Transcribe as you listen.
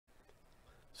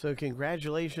So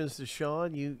congratulations to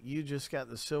Sean. You just got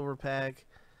the silver pack.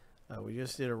 We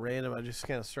just did a random. I just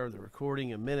kind of started the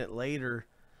recording a minute later,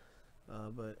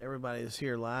 but everybody is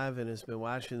here live and has been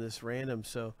watching this random.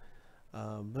 So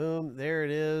boom, there it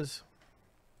is.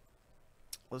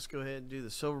 Let's go ahead and do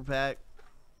the silver pack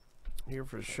here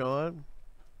for Sean.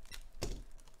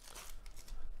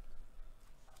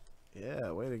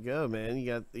 Yeah, way to go, man. You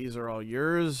got, these are all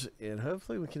yours, and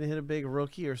hopefully we can hit a big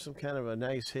rookie or some kind of a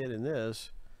nice hit in this.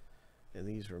 And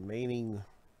these remaining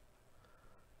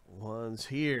ones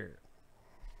here: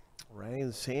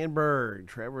 Ryan Sandberg,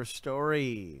 Trevor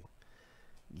Story,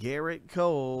 Garrett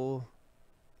Cole,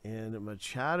 and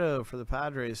Machado for the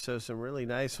Padres. So some really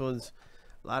nice ones.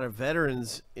 A lot of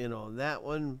veterans in on that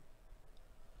one.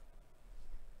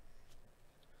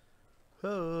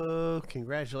 Oh,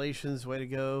 congratulations. Way to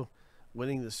go.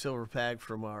 Winning the silver pack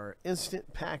from our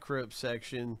instant pack rip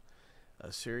section.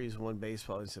 Series 1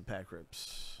 baseball instant pack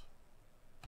rips.